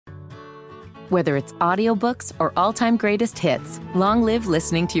Whether it's audiobooks or all-time greatest hits, long live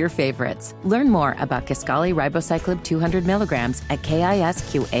listening to your favorites. Learn more about Kisqali Ribociclib 200 milligrams at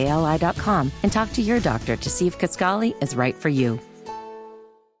KISQALI.com and talk to your doctor to see if Kisqali is right for you.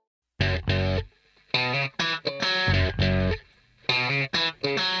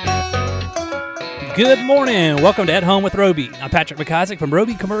 Good morning. Welcome to At Home with Roby. I'm Patrick McIsaac from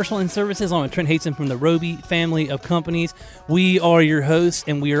Roby Commercial and Services. I'm Trent Hasten from the Roby family of companies. We are your hosts,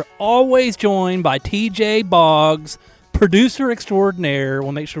 and we are always joined by TJ Boggs, producer extraordinaire.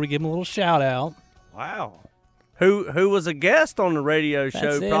 We'll make sure we give him a little shout out. Wow. Who was a guest on the radio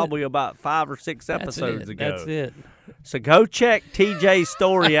show probably about 5 or 6 episodes ago. That's it. So go check TJ's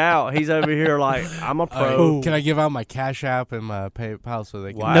story out. He's over here like, I'm a pro. Can I give out my Cash App and my PayPal so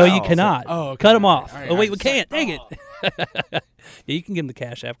they can? Wow. No, you cannot. Okay. Cut him off. Right, oh, wait, we can't. Dang it. Yeah, you can give him the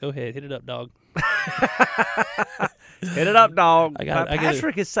Cash App. Go ahead. Hit it up, dog. Hit it up, dog.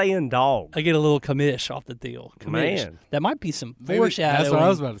 Patrick is saying dog. I get a little commish off the deal. Commish. Man. That might be some Maybe foreshadowing that's what I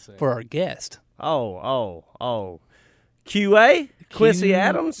was about to say. for our guest. Oh. QA? Quincy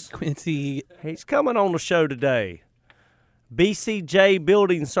Evans? Quincy. He's coming on the show today. BCJ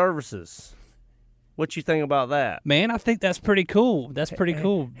Building Services. What you think about that? Man, I think that's pretty cool. That's pretty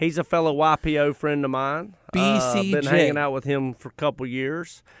cool. He's a fellow YPO friend of mine. BCJ. Been hanging out with him for a couple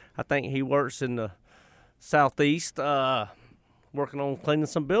years. I think he works in the Southeast, working on cleaning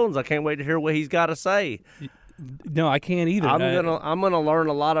some buildings. I can't wait to hear what he's got to say. No, I can't either. I'm gonna learn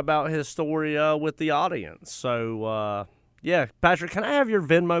a lot about his story with the audience. So yeah, Patrick, can I have your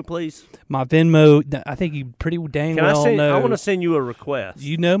Venmo, please? My Venmo, I think you pretty dang well know. I want to send you a request.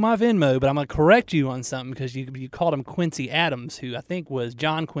 You know my Venmo, but I'm going to correct you on something because you called him Quincy Adams, who I think was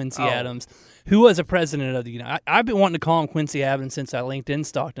John Quincy Adams, who was a president of the United. I've been wanting to call him Quincy Evans since I LinkedIn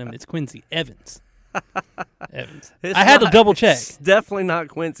stalked him. It's Quincy Evans. Evans. I had to double check. It's definitely not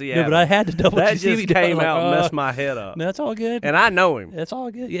Quincy Evans. No, but I had to double check. That just came out and messed my head up. No, that's all good. And I know him. That's all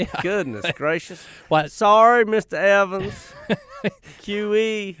good. Yeah. Goodness gracious. What? Sorry, Mr. Evans.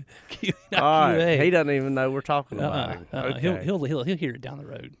 QE. Not all right. QA. He doesn't even know we're talking about him. Okay. He'll hear it down the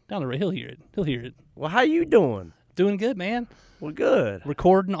road. Down the road, he'll hear it. He'll hear it. Well, how you doing? Doing good, man. Well, good.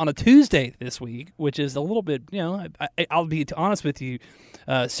 Recording on a Tuesday this week, which is a little bit, I'll be honest with you.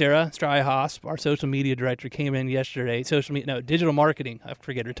 Sarah Stryhosp, our social media director, came in yesterday. Digital marketing. I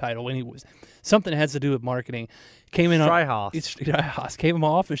forget her title. Something that has to do with marketing. Came in. Stryhosp came in my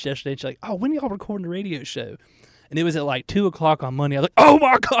office yesterday. And she's like, "Oh, when are y'all recording the radio show?" And it was at like 2:00 on Monday. I was like, "Oh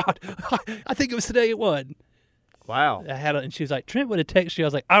my God, I think it was today." It was. Wow. And she was like, "Trent would have texted you." I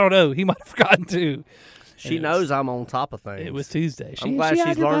was like, "I don't know. He might have forgotten to." She knows I'm on top of things. It was Tuesday. I'm glad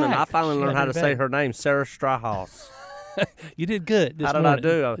she's learning. I finally learned how to say her name, Sarah Stryhosp. You did good this How did morning.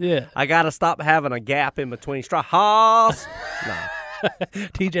 I do? Yeah. I got to stop having a gap in between Stryhosp. No.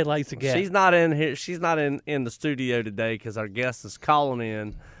 TJ likes a gap. She's not in here. She's not in the studio today because our guest is calling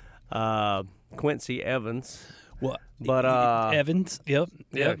in, Quincy Evans. What? But Evans. Yep.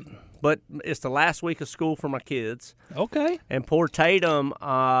 But it's the last week of school for my kids. Okay. And poor Tatum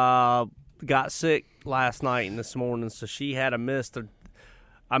got sick last night and this morning, so she had to miss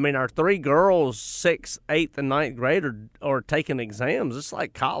our 3 girls, 6th, 8th, and 9th grade are taking exams. It's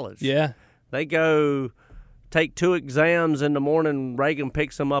like college. Yeah. They go take 2 exams in the morning. Reagan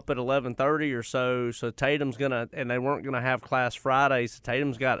picks them up at 11:30 or so. So Tatum's and they weren't gonna have class Friday. So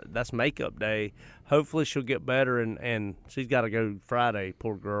Tatum's that's makeup day. Hopefully she'll get better, and she's got to go Friday.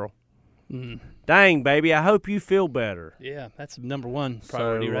 Poor girl. Mm. Dang, baby. I hope you feel better. Yeah, that's number one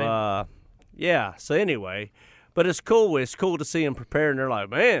priority, right? Yeah. So anyway, but it's cool. It's cool to see them prepared. And they're like,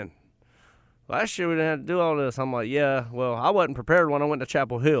 man, last year we didn't have to do all this. I'm like, yeah, well, I wasn't prepared when I went to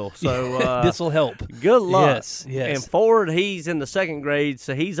Chapel Hill. So this will help. Good luck. Yes. And Ford, he's in the 2nd grade,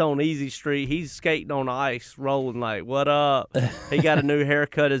 so he's on Easy Street. He's skating on ice, rolling like, what up? He got a new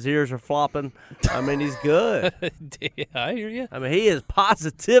haircut. His ears are flopping. He's good. Yeah, I hear you. He is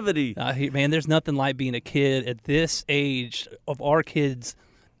positivity. Man, there's nothing like being a kid at this age of our kids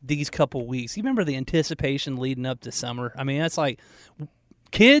these couple weeks. You remember the anticipation leading up to summer? That's like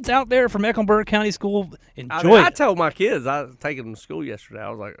kids out there from Mecklenburg County School, enjoy it. I told my kids, I was taking them to school yesterday, I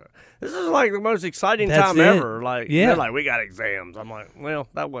was like, this is like the most exciting time ever. They're like, we got exams. I'm like, well,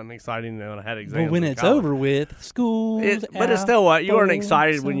 that wasn't exciting when I had exams. But when it's over with, school's but it's still what? You weren't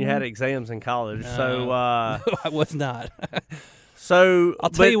excited when you had exams in college. So no, I was not. So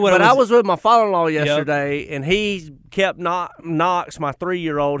I'll tell you what. But I was with my father-in-law yesterday, and he kept Knox, my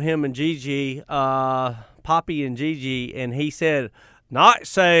 3-year-old, him and Gigi, Poppy and Gigi, and he said,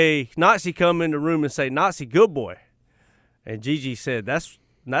 Noxie come in the room and say, Noxie, good boy. And Gigi said, that's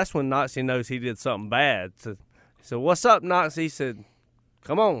when Noxie knows he did something bad. So he said, what's up, Noxie? He said,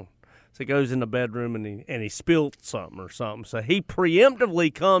 come on. So he goes in the bedroom and he spilled something or something. So he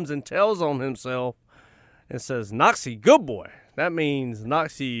preemptively comes and tells on himself and says, Noxie, good boy. That means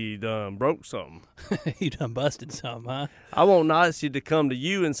Noxie done broke something. You done busted something, huh? I want Noxie to come to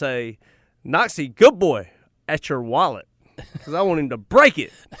you and say, Noxie, good boy, at your wallet. Because I want him to break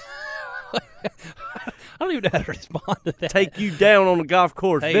it. I don't even know how to respond to that. Take you down on the golf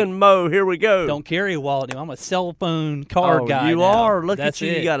course. Hey, Venmo, here we go. Don't carry a wallet anymore. I'm a cell phone card guy You now. are. Look That's at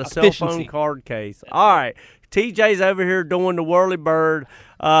you. it. You got a Efficiency. cell phone card case. All right. TJ's over here doing the whirly bird.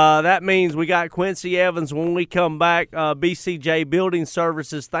 That means we got Quincy Evans when we come back. BCJ Building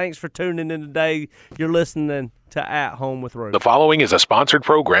Services. Thanks for tuning in today. You're listening to At Home with Roby. The following is a sponsored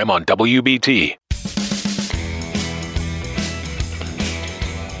program on WBT.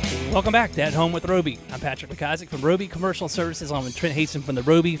 Welcome back to At Home with Roby. I'm Patrick McIsaac from Roby Commercial Services. I'm with Trent Haston from the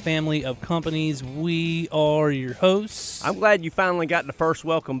Roby family of companies. We are your hosts. I'm glad you finally got the first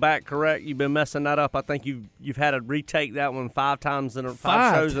welcome back correct. You've been messing that up. I think you've had to retake that one five shows in a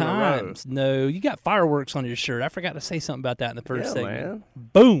row. No, you got fireworks on your shirt. I forgot to say something about that in the first segment. Man.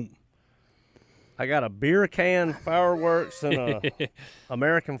 Boom. I got a beer can, fireworks, and a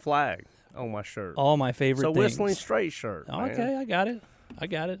American flag on my shirt. All my favorite so things. Whistling Straight shirt. Okay, man. I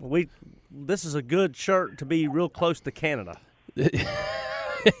got it. This is a good shirt to be real close to Canada.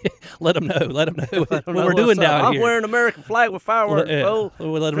 Let them know. Let them know what we're doing down I'm here. wearing an American flag with fireworks. We'll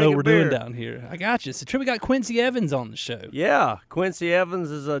let them know what we're beer. doing down here. I got you. So, Trip, we got Quincy Evans on the show. Yeah, Quincy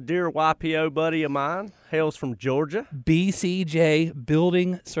Evans is a dear YPO buddy of mine. Hails from Georgia. BCJ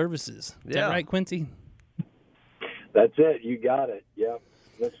Building Services. Is Yeah. that right, Quincy? That's it. You got it. Yeah.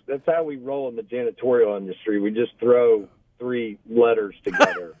 That's how we roll in the janitorial industry. We just throw 3 letters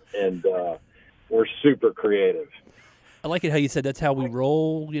together, and we're super creative. I like it how you said that's how we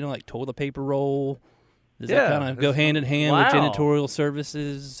roll, like toilet paper roll. Does Yeah, that kind of go hand in hand wow. with janitorial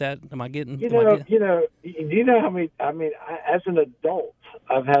services? Is that, am I getting? Do you know how many? I mean, as an adult,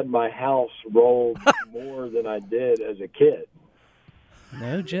 I've had my house rolled more than I did as a kid.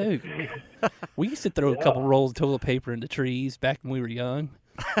 No joke. We used to throw a couple rolls of toilet paper into trees back when we were young.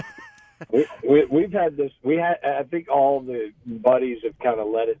 We've had this. I think all the buddies have kind of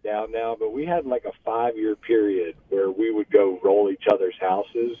let it down now, but we had like a 5-year period where we would go roll each other's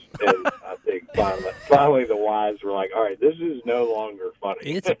houses, and I think finally the wives were like, "All right, this is no longer funny."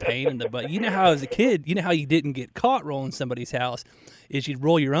 It's a pain in the butt. You know how as a kid, how you didn't get caught rolling somebody's house is you'd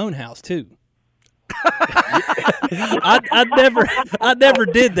roll your own house too. I never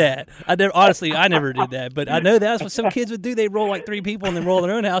did that. Honestly, I never did that. But I know that's what some kids would do. They roll like 3 people and then roll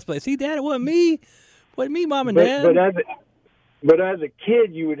their own house. But see, Dad, it wasn't me. Wasn't me, Mom and Dad. But as a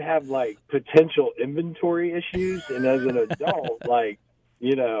kid, you would have like potential inventory issues, and as an adult, like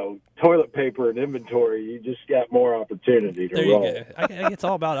toilet paper and inventory, you just got more opportunity to roll. There you go. I think it's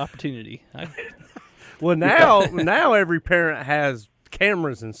all about opportunity. Well, now every parent has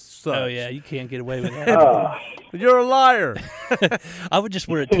cameras and such. Oh yeah, you can't get away with that. You're a liar. I would just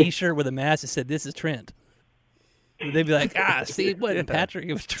wear a T-shirt with a mask that said, "This is Trent." They'd be like, see, it wasn't Patrick,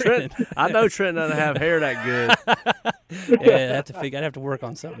 it was Trent. I know Trent doesn't have hair that good. Yeah, I'd have to work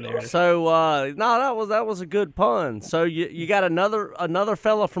on something there. So that was a good pun. So you got another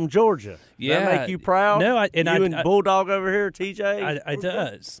fella from Georgia. Yeah. Does that make you proud? No, and Bulldog over here, TJ. I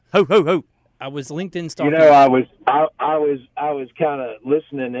does. Ho ho ho. I was LinkedIn stalking. I was kind of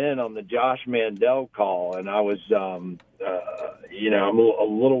listening in on the Josh Mandel call, and I was, I'm a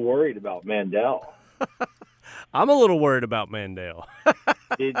little worried about Mandel. I'm a little worried about Mandel.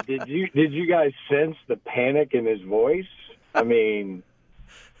 Did you guys sense the panic in his voice? I mean,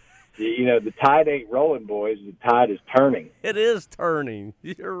 the tide ain't rolling, boys. The tide is turning. It is turning.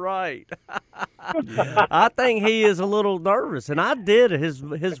 You're right. I think he is a little nervous, and I did. His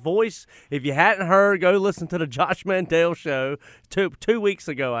voice, if you hadn't heard, go listen to the Josh Mandel show 2 weeks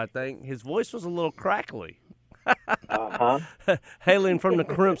ago, I think. His voice was a little crackly. Hailing from the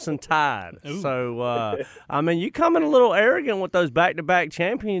Crimson Tide. Ooh. So, you coming a little arrogant with those back-to-back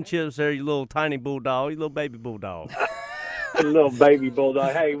championships there, you little tiny bulldog, you little baby bulldog. Little baby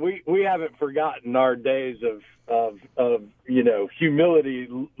bulldog. Hey, we haven't forgotten our days of humility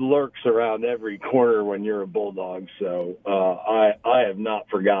lurks around every corner when you're a bulldog. So I have not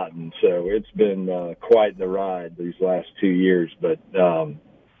forgotten. So it's been quite the ride these last 2 years. But man,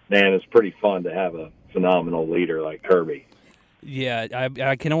 it's pretty fun to have a phenomenal leader like Kirby. Yeah,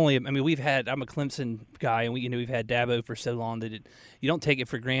 I can only. I'm a Clemson guy, and we've had Dabo for so long that you don't take it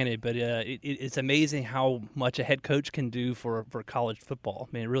for granted. But it's amazing how much a head coach can do for college football.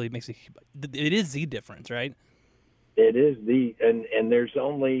 I mean, it really makes it is the difference, right? It is and there's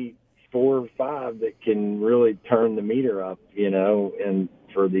only 4 or 5 that can really turn the meter up, and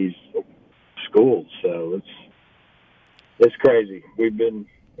for these schools. So it's crazy.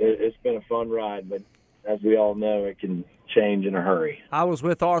 It's been a fun ride, but as we all know, it can change in a hurry. I was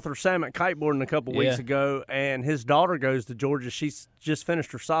with Arthur Sam at kiteboarding a couple weeks ago, and his daughter goes to Georgia. She's just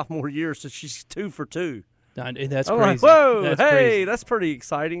finished her sophomore year, so she's 2 for 2. That's I'm crazy. like, whoa, that's hey, crazy. that's pretty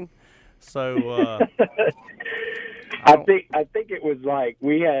exciting. So I think it was like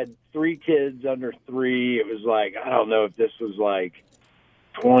we had 3 kids under 3. It was like, I don't know if this was like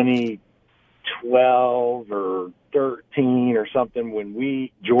 2012 or 13 or something when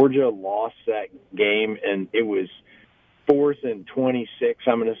Georgia lost that game, and it was 4th and 26,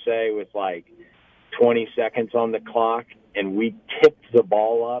 I'm going to say, with like 20 seconds on the clock, and we tipped the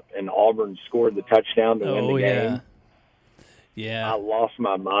ball up, and Auburn scored the touchdown to win the game. Yeah. I lost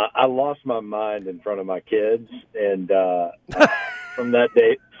my mind in front of my kids, and from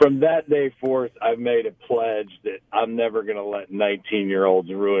that day forth, I've made a pledge that I'm never going to let 19-year-olds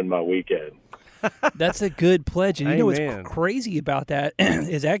ruin my weekend. That's a good pledge. And you know what's Amen. crazy about that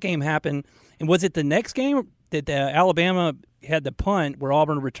is that game happened, and was it the next game that Alabama had the punt where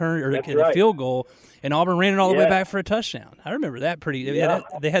Auburn returned or the field goal, and Auburn ran it all the way back for a touchdown? I remember that pretty. Yeah.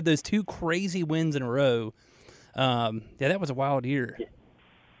 They had those 2 crazy wins in a row. That was a wild year.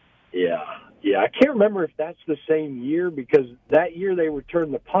 Yeah. I can't remember if that's the same year, because that year they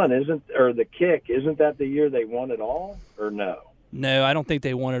returned the punt, or the kick? Isn't that the year they won it all, or no? No, I don't think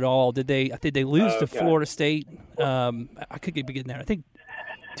they won it all. Did they lose to Okay. Florida State? I could be getting there. I think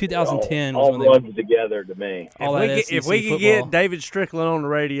 2010 all was when they runs together to me. if we could get David Strickland on the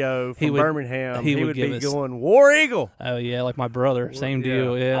radio from Birmingham, he would be going War Eagle. Oh yeah, like my brother, same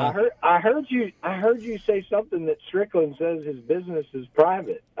deal. Yeah. I heard you say something that Strickland says his business is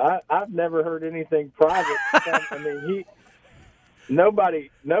private. I've never heard anything private. I mean, nobody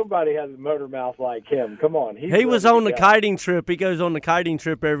has a motor mouth like him. Come on, he was on the kiting trip. He goes on the kiting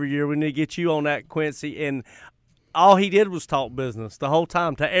trip every year. We need to get you on that, Quincy. And all he did was talk business the whole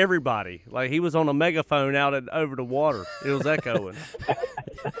time to everybody. Like he was on a megaphone out over the water. It was echoing.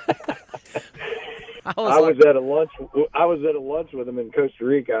 I was at a lunch with him in Costa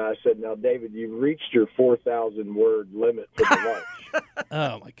Rica. I said, "Now, David, you've reached your 4,000 word limit for the lunch."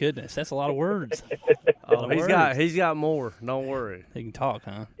 Oh my goodness, that's a lot of words. He's got more. Don't worry. He can talk,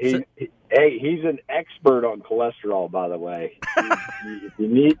 huh? Hey, he's an expert on cholesterol, by the way.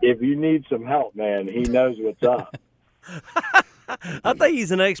 If you need some help, man, he knows what's up. I think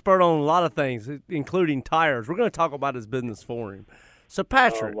he's an expert on a lot of things, including tires. We're going to talk about his business for him. So,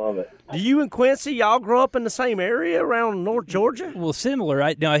 Patrick, I love it. Do you and Quincy, y'all grow up in the same area around North Georgia? Well, similar.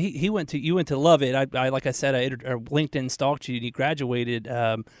 You went to Lovett. I like I said, I LinkedIn stalked you, and you graduated.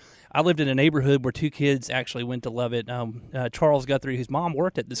 I lived in a neighborhood where 2 kids actually went to Lovett. Charles Guthrie, whose mom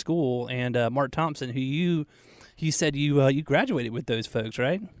worked at the school, and Mark Thompson, who you said you graduated with those folks,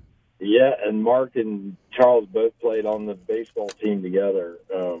 right? Yeah, and Mark and Charles both played on the baseball team together.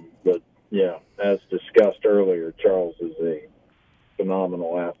 But yeah, as discussed earlier, Charles is a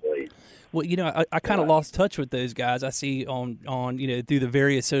phenomenal athlete. Well, I kind of lost touch with those guys. I see on through the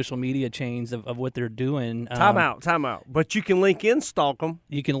various social media chains of what they're doing. Time out. But you can link in stalk them.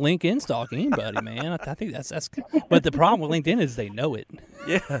 You can link in stalk anybody, man. I think that's good. But the problem with LinkedIn is they know it.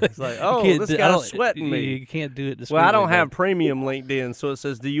 Yeah, it's like, this guy's sweating me. You can't do it. Well, I don't have premium LinkedIn, so it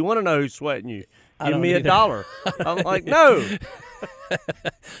says, "Do you want to know who's sweating you? Give me $1." I'm like, no.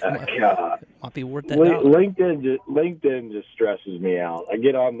 God. Might be worth that $1. LinkedIn just stresses me out. I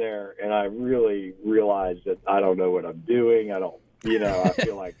get on there and I really realize that I don't know what I'm doing. I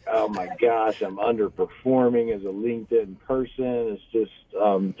feel like, oh my gosh, I'm underperforming as a LinkedIn person. It's just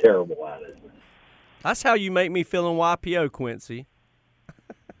terrible at it. That's how you make me feel in YPO, Quincy.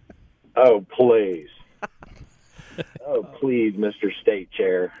 Oh, please. Oh, please, Mr. State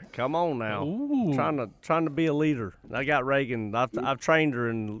Chair. Come on now. Ooh. Trying to be a leader. I got Reagan. I've trained her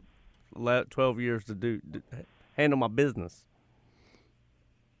in 12 years to handle my business.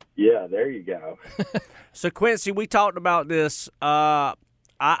 Yeah, there you go. So, Quincy, we talked about this. I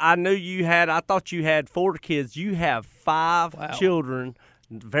knew I thought you had 4 kids. You have 5 children.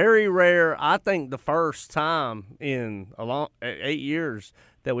 Very rare. I think the first time in 8 years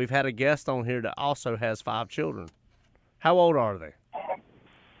that we've had a guest on here that also has 5 children. How old are they?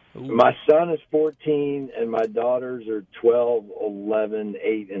 My son is 14, and my daughters are 12, 11,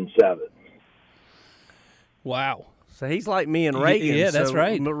 8, and 7. Wow. So he's like me and Reagan. Yeah, that's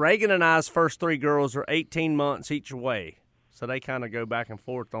right. Reagan and I's first 3 girls are 18 months each way. So they kind of go back and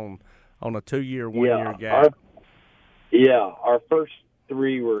forth on a 2-year, 1-year gap. Our first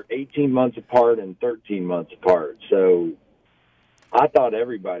 3 were 18 months apart and 13 months apart. So I thought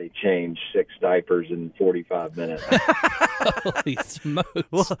everybody changed 6 diapers in 45 minutes. Holy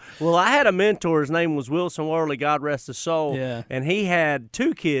smokes. Well, I had a mentor. His name was Wilson Worley, God rest his soul. Yeah. And he had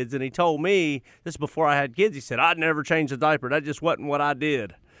 2 kids, and he told me, this is before I had kids, he said, I'd never change a diaper. That just wasn't what I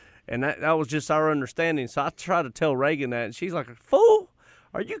did. And that was just our understanding. So I tried to tell Reagan that, and she's like, fool,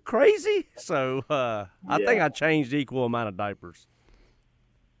 are you crazy? So I think I changed equal amount of diapers.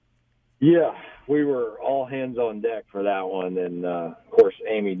 Yeah, we were all hands on deck for that one, and of course,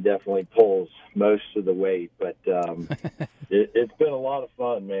 Amy definitely pulls most of the weight. But it's been a lot of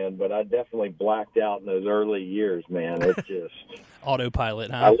fun, man. But I definitely blacked out in those early years, man. It's just autopilot,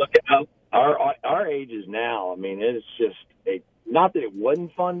 huh? I look at our ages now. I mean, it's just not that it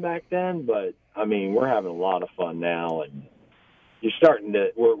wasn't fun back then, but I mean, we're having a lot of fun now, and you're starting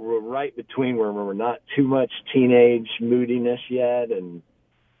to. We're right between where we're not too much teenage moodiness yet, and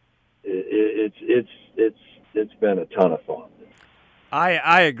it's been a ton of fun.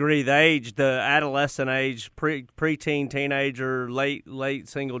 I agree. The adolescent age, preteen, teenager, late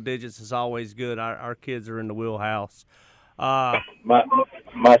single digits is always good. Our kids are in the wheelhouse. My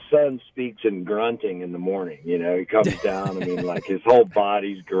son speaks in grunting in the morning. You know, he comes down. I mean, like his whole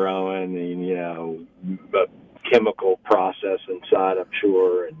body's growing, and you know, a chemical process inside, I'm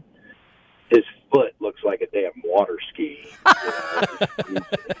sure, and his foot looks like a damn water ski. You know?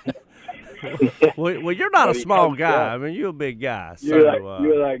 Well, you're not a small guy. I mean, you're a big guy. So,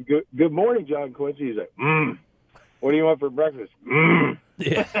 you're like good morning, John Quincy. He's like, what do you want for breakfast?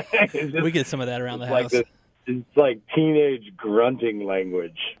 Yeah, we get some of that around the house. It's like teenage grunting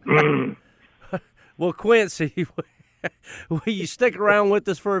language. Well, Quincy, will you stick around with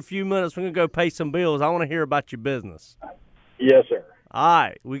us for a few minutes? We're going to go pay some bills. I want to hear about your business. Yes, sir. All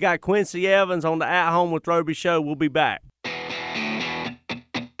right. We got Quincy Evans on the At Home with Roby show. We'll be back.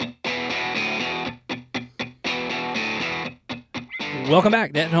 Welcome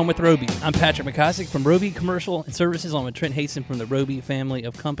back to At Home with Roby. I'm Patrick McCosick from Roby Commercial and Services, along with Trent Haston from the Roby family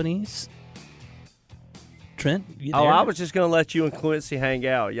of companies. Trent, you there? I was just going to let you and Quincy hang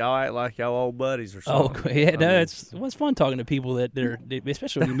out. Y'all act like y'all old buddies or something. Oh, yeah, no, it was fun talking to people that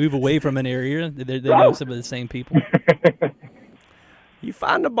especially when you move away from an area, they know some of the same people. You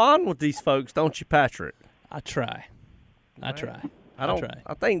find a bond with these folks, don't you, Patrick? I try. I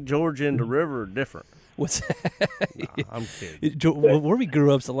think Georgia and the river are different. What's that? No, I'm kidding. Where we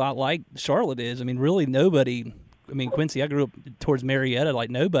grew up is a lot like Charlotte is. I mean, really nobody. I mean, Quincy, I grew up towards Marietta. Like,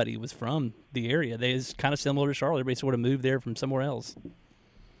 nobody was from the area. It's kind of similar to Charlotte. Everybody sort of moved there from somewhere else.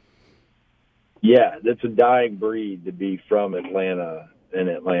 Yeah, that's a dying breed to be from Atlanta,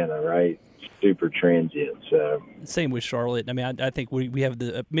 right? Super transient. So same with Charlotte. I mean, I think we have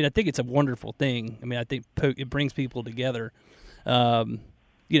I mean, I think it's a wonderful thing. I mean, I think it brings people together. You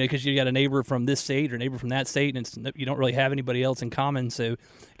know, because you got a neighbor from this state or a neighbor from that state, and you don't really have anybody else in common, so it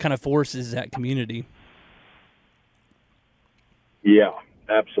kind of forces that community. Yeah,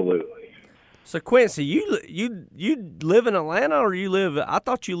 absolutely. So, Quincy, you live in Atlanta, or you live? I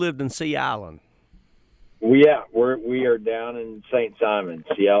thought you lived in Sea Island. We are down in St. Simons.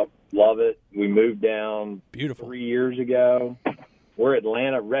 Yep, love it. We moved down beautiful 3 years ago. We're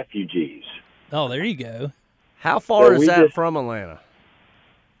Atlanta refugees. Oh, there you go. How far is that from Atlanta?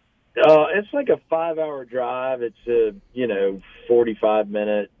 It's like a 5-hour drive. It's a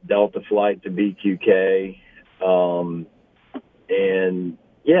 45-minute Delta flight to BQK, and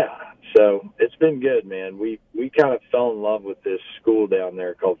yeah, so it's been good, man. We kind of fell in love with this school down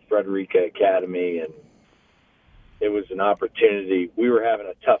there called Frederica Academy, and it was an opportunity. We were having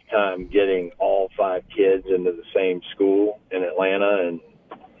a tough time getting all 5 kids into the same school in Atlanta, and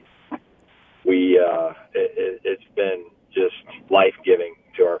it's been just life-giving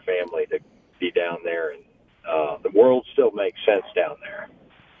to our family to be down there, and the world still makes sense down there.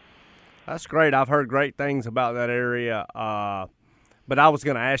 That's great. I've heard great things about that area. But I was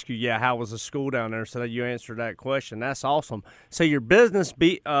going to ask you, how was the school down there? So that you answered that question. That's awesome. So your business,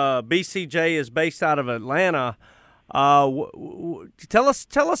 BCJ, is based out of Atlanta. Tell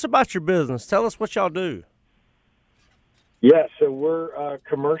us about your business. Tell us what y'all do. Yeah, so we're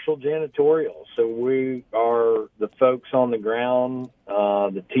commercial janitorial. So we are the folks on the ground,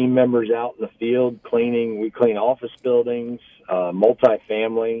 the team members out in the field cleaning. We clean office buildings,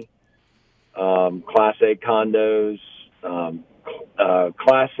 multifamily, Class A condos,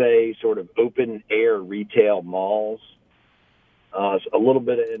 Class A sort of open-air retail malls, a little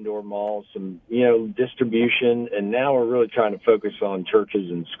bit of indoor malls, some, distribution, and now we're really trying to focus on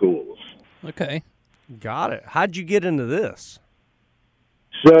churches and schools. Okay. Got it. How'd you get into this?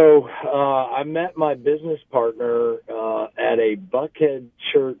 So I met my business partner at a Buckhead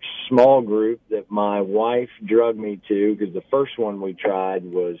church small group that my wife drugged me to, because the first one we tried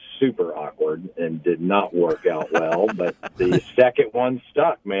was super awkward and did not work out well. But the second one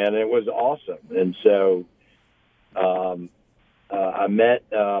stuck, man. It was awesome. And so I met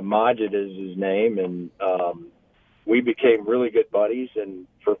Majid is his name, and we became really good buddies. And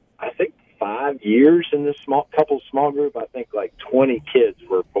for, I think, 5 years in this small group, I think like 20 kids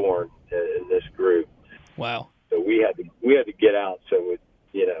were born in this group. Wow. So we had to get out, so it,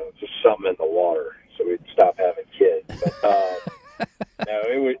 just something in the water, so we'd stop having kids. But no,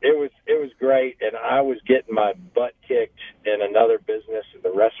 it was great, and I was getting my butt kicked in another business in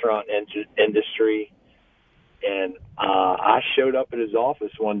the restaurant industry, and I showed up at his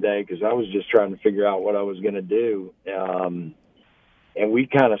office one day because I was just trying to figure out what I was going to do, and we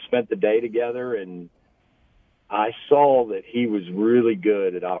kind of spent the day together, and I saw that he was really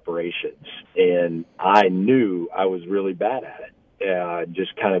good at operations, and I knew I was really bad at it,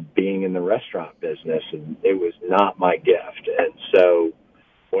 just kind of being in the restaurant business, and it was not my gift. And so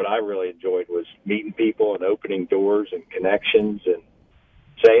what I really enjoyed was meeting people and opening doors and connections and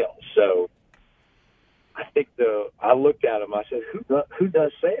sales. So I think I looked at him, I said, who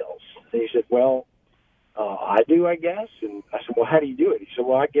does sales? And he said, well, I do, I guess. And I said, well, how do you do it? He said,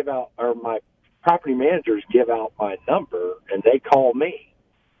 well, my property managers give out my number, and they call me.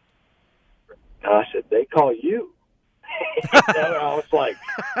 And I said, they call you? I was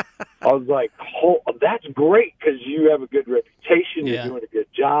like, oh, that's great because you have a good reputation. You're doing a good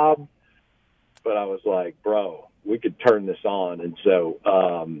job. But I was like, bro, we could turn this on. And so,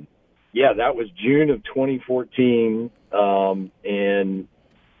 that was June of 2014, and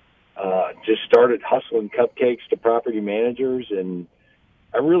just started hustling cupcakes to property managers, and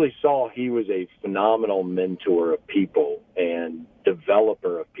I really saw he was a phenomenal mentor of people and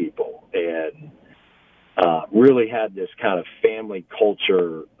developer of people, and really had this kind of family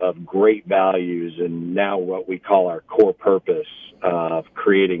culture of great values, and now what we call our core purpose of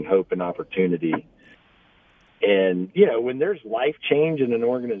creating hope and opportunity. And, when there's life change in an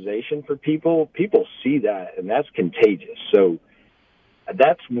organization for people see that, and that's contagious. So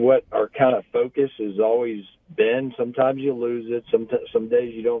that's what our kind of focus has always been. Sometimes you lose it. Some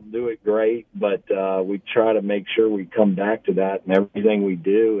days you don't do it great, but we try to make sure we come back to that in everything we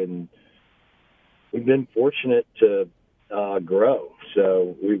do. And we've been fortunate to grow.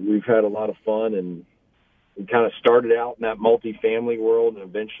 So we've had a lot of fun, and we kind of started out in that multifamily world and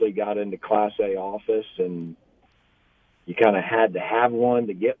eventually got into Class A office, and you kind of had to have one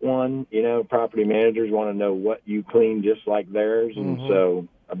to get one. Property managers want to know what you clean just like theirs. And so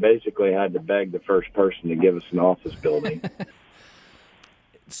I basically had to beg the first person to give us an office building.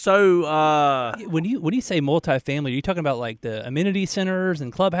 So when you say multifamily, are you talking about like the amenity centers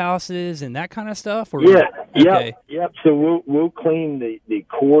and clubhouses and that kind of stuff? Or, Yep. So we'll clean the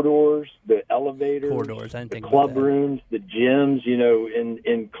corridors, the elevators, the club rooms, the gyms.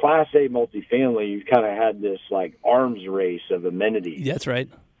 In Class A multifamily, you kind of had this like arms race of amenities. That's right.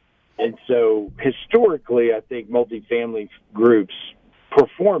 And so historically, I think multifamily groups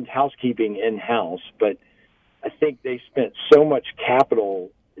performed housekeeping in-house, but I think they spent so much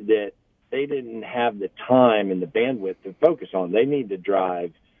capital that they didn't have the time and the bandwidth to focus on. They need to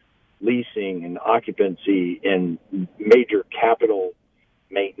drive leasing and occupancy and major capital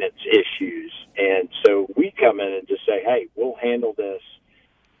maintenance issues. And so we come in and just say, hey, we'll handle this.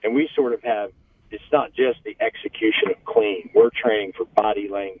 And we sort of have, it's not just the execution of clean. We're training for body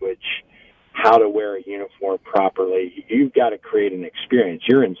language, how to wear a uniform properly. You've got to create an experience.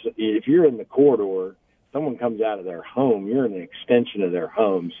 If you're in the corridor, someone comes out of their home, you're an extension of their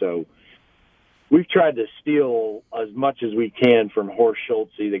home. So we've tried to steal as much as we can from Horst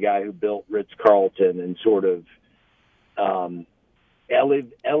Schulze, the guy who built Ritz-Carlton, and sort of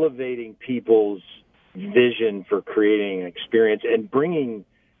elevating people's vision for creating an experience and bringing,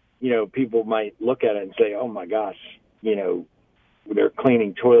 people might look at it and say, oh my gosh, they're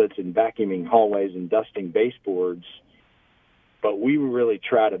cleaning toilets and vacuuming hallways and dusting baseboards. But we really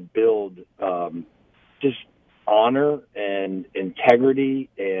try to build just honor and integrity,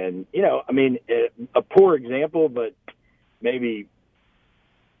 and a poor example, but maybe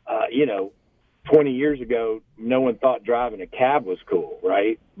 20 years ago no one thought driving a cab was cool,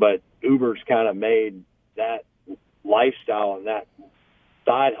 right? But Uber's kind of made that lifestyle and that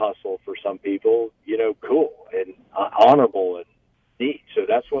side hustle for some people cool and honorable and neat. So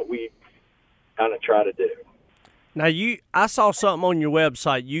that's what we kind of try to do. Now, I saw something on your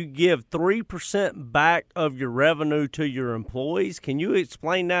website. You give 3% back of your revenue to your employees. Can you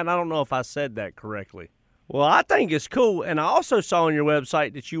explain that? I don't know if I said that correctly. Well, I think it's cool, and I also saw on your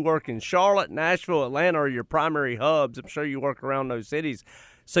website that you work in Charlotte, Nashville, Atlanta are your primary hubs. I'm sure you work around those cities.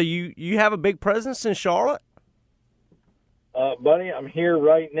 So you have a big presence in Charlotte? Buddy, I'm here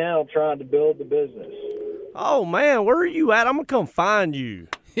right now trying to build the business. Oh, man, where are you at? I'm going to come find you.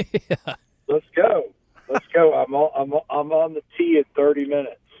 Yeah. Let's go. I'm on the tee in 30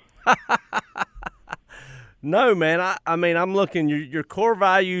 minutes. No, man. I mean, I'm looking. Your core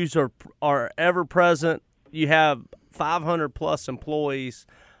values are ever present. You have 500+ employees.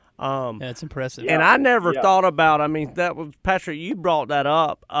 That's impressive. And I never thought about, I mean, that was, Patrick, you brought that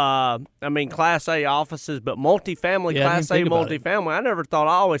up. I mean, Class A offices, but multifamily, Class A multifamily, I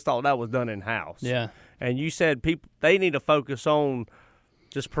always thought that was done in-house. Yeah. And you said they need to focus on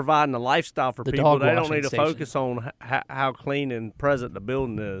just providing a lifestyle for The people. dog They don't washing need to station. focus on how clean and present the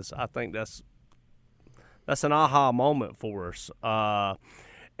building is. I think that's an aha moment for us.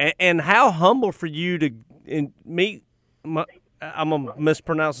 And how humble for you to meet, I'm going to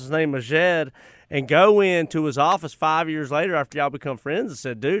mispronounce his name, Majed, and go into his office 5 years later after y'all become friends and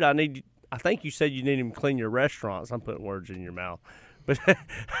said, dude, I think you said you need him to clean your restaurants. I'm putting words in your mouth. But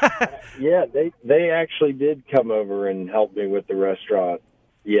yeah, they actually did come over and help me with the restaurant.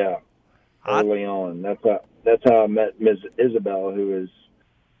 Yeah, early on. That's how I met Ms. Isabel, who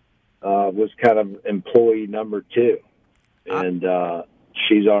was kind of employee number 2, and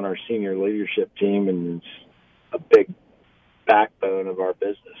she's on our senior leadership team and is a big backbone of our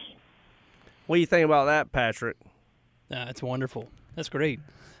business. What do you think about that, Patrick? That's wonderful. That's great.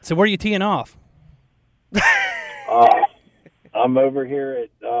 So where are you teeing off? I'm over here at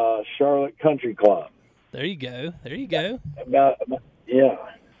Charlotte Country Club. There you go.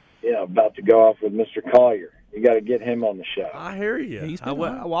 About to go off with Mr. Collier. You got to get him on the show. I hear you. He's been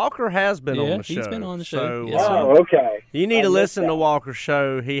on. Walker has been on the show. He's been on the show. So, Yes, sir. Oh, okay. You need to listen to Walker's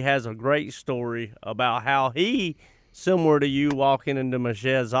show. He has a great story about how he, similar to you, walking into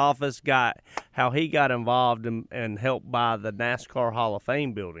Majed's office, how he got involved and helped buy the NASCAR Hall of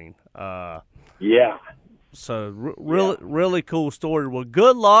Fame building. Yeah. So really cool story. Well,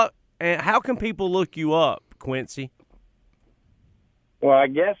 good luck. And how can people look you up, Quincy? Well, I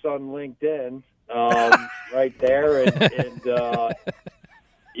guess on LinkedIn, right there, and our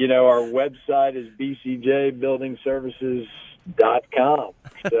website is bcjbuildingservices.com.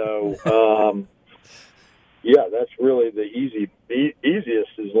 So, that's really the easiest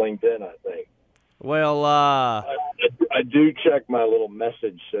is LinkedIn, I think. Well, I do check my little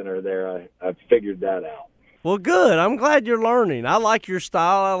message center there. I figured that out. Well, good. I'm glad you're learning. I like your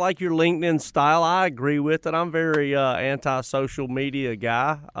style. I like your LinkedIn style. I agree with it. I'm very anti-social media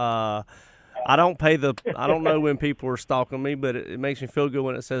guy. I don't know when people are stalking me, but it makes me feel good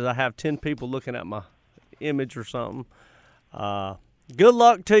when it says I have 10 people looking at my image or something. Good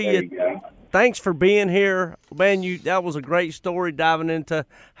luck to you. Go. Thanks for being here. Man, that was a great story diving into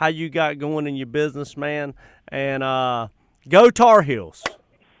how you got going in your business, man. And go Tar Heels.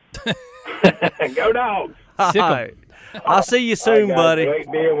 Go Dogs. All right. I'll see you soon, buddy.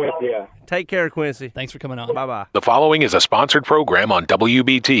 Great being with you. Take care, Quincy. Thanks for coming on. Bye-bye. The following is a sponsored program on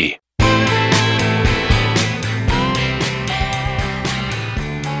WBT.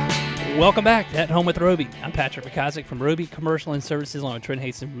 Welcome back to At Home with Roby. I'm Patrick McIsaac from Roby Commercial and Services, along with Trent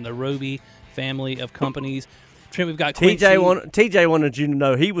Haston from the Roby family of companies. Trent, we've got Quincy. TJ wanted you to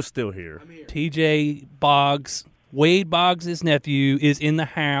know he was still here. TJ Boggs, Wade Boggs' nephew, is in the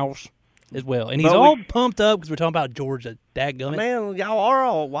house as well. And he's all pumped up because we're talking about Georgia. Dadgummit. Man,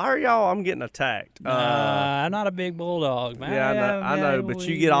 why are y'all? I'm getting attacked. I'm not a big bulldog, man. Yeah, I know, but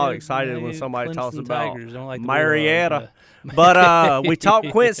you get all excited when somebody talks about like Marietta. But we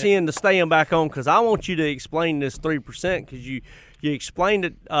talked Quincy into staying back on because I want you to explain this 3% because you explained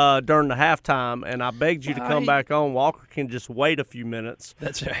it during the halftime, and I begged you to come back on. Walker can just wait a few minutes.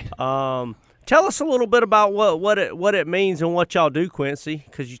 That's right. Tell us a little bit about what it means and what y'all do, Quincy,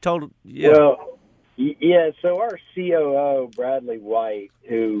 because you told. Yeah. Well, so our COO, Bradley White,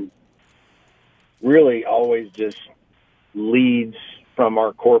 who really always just leads from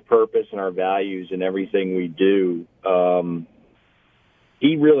our core purpose and our values and everything we do,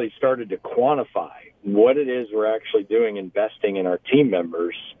 he really started to quantify what it is we're actually doing, investing in our team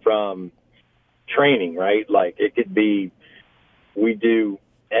members from training, right? Like it could be we do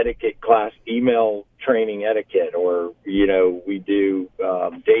etiquette class, email training etiquette, or, we do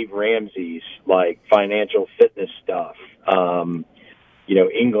Dave Ramsey's like financial fitness stuff,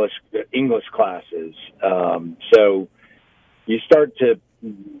 English classes. So you start to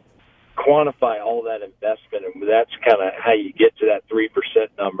quantify all that investment, and that's kind of how you get to that 3%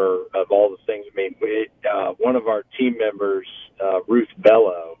 number of all the things. I mean, one of our team members, Ruth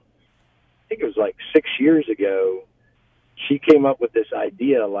Bello, think it was like 6 years ago, she came up with this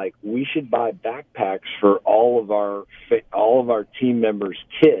idea, like, we should buy backpacks for all of our team members'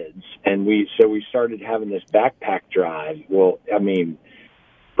 kids. And we started having this backpack drive. Well, I mean,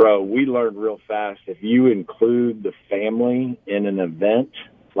 bro, we learned real fast, if you include the family in an event,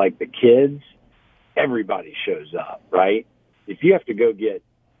 like the kids, everybody shows up, right? If you have to go get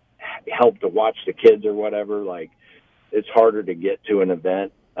help to watch the kids or whatever, like, it's harder to get to an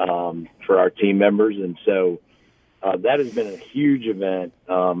event for our team members. And so that has been a huge event.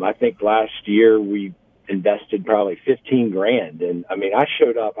 I think last year we invested probably $15,000. And I mean, I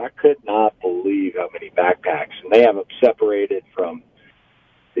showed up, I could not believe how many backpacks, and they have them separated from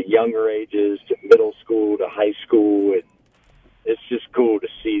the younger ages to middle school to high school. And it's just cool to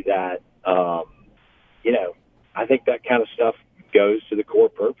see that. I think that kind of stuff goes to the core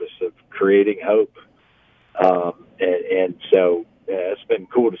purpose of creating hope. And so it's been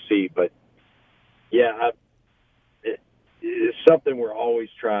cool to see. But yeah, it's something we're always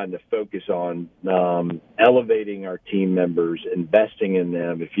trying to focus on, elevating our team members, investing in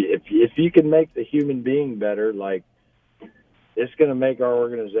them. If you can make the human being better, like, it's going to make our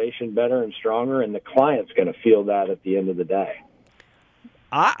organization better and stronger, and the client's going to feel that at the end of the day.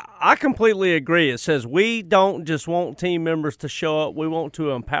 I completely agree. It says we don't just want team members to show up. We want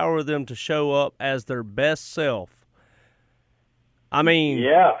to empower them to show up as their best self. I mean,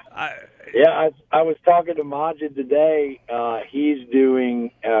 yeah. I was talking to Majid today. He's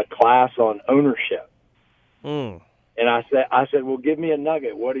doing a class on ownership. And I said, well, give me a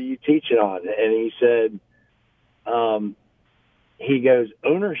nugget. What are you teaching on? And he said, he goes,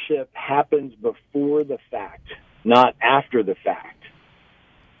 ownership happens before the fact, not after the fact.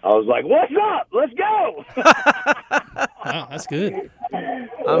 I was like, what's up? Let's go. Wow, that's good. I mean,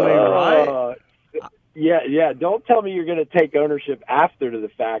 right? Yeah. Don't tell me you're going to take ownership after the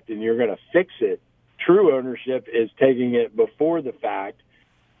fact and you're going to fix it. True ownership is taking it before the fact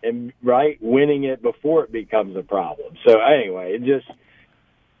and, right, winning it before it becomes a problem. So anyway,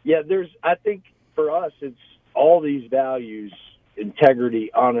 I think for us, it's all these values: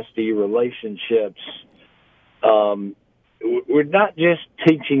 integrity, honesty, relationships. We're not just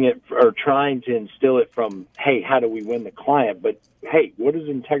teaching it or trying to instill it from, hey, how do we win the client? But, hey, what does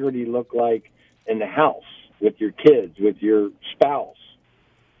integrity look like in the house with your kids, with your spouse?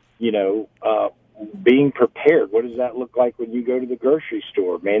 Being prepared. What does that look like when you go to the grocery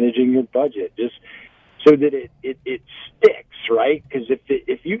store? Managing your budget, just so that it sticks, right? Because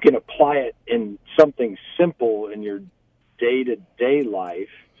if you can apply it in something simple in your day-to-day life,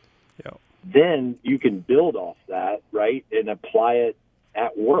 then you can build off that, right, and apply it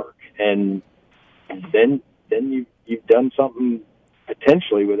at work. And then you've done something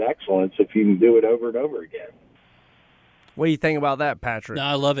potentially with excellence if you can do it over and over again. What do you think about that, Patrick? No,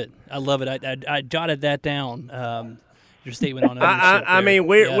 I love it. I jotted that down. Your statement on ownership. I mean,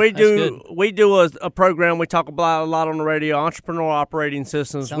 we do a program. We talk about a lot on the radio, Entrepreneur Operating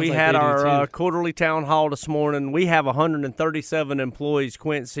Systems. Sounds we like had they do, our too. quarterly town hall this morning. We have 137 employees,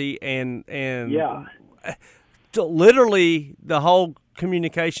 Quincy, and literally the whole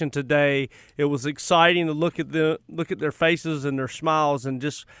communication today. It was exciting to look at their faces and their smiles and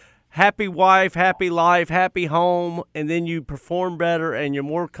just. Happy wife, happy life, happy home, and then you perform better and you're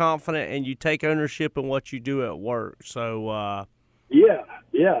more confident and you take ownership in what you do at work. So, yeah,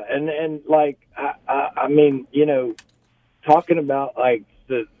 and like I mean, talking about like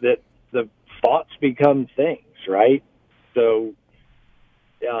the thoughts become things, right? So,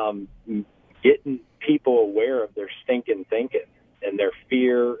 getting people aware of their stinking thinking and their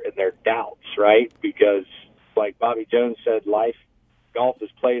fear and their doubts, right? Because, like Bobby Jones said, golf is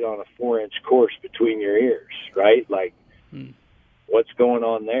played on a 4-inch course between your ears, right? Like, what's going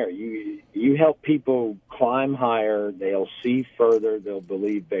on there? You help people climb higher, they'll see further, they'll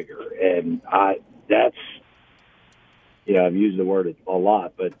believe bigger. And that's, I've used the word a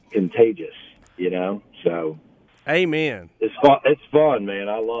lot, but contagious, so. Amen. It's fun, man.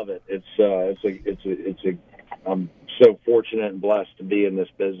 I love it. I'm so fortunate and blessed to be in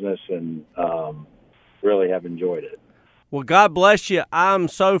this business and really have enjoyed it. Well, God bless you. I'm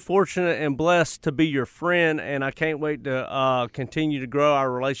so fortunate and blessed to be your friend, and I can't wait to continue to grow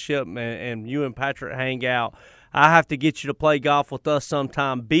our relationship and you and Patrick hang out. I have to get you to play golf with us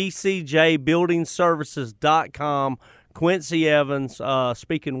sometime. BCJBuildingServices.com. Quincy Evans,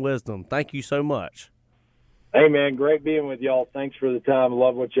 speaking wisdom. Thank you so much. Hey, man, great being with y'all. Thanks for the time.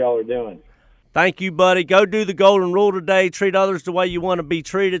 Love what y'all are doing. Thank you, buddy. Go do the golden rule today. Treat others the way you want to be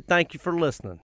treated. Thank you for listening.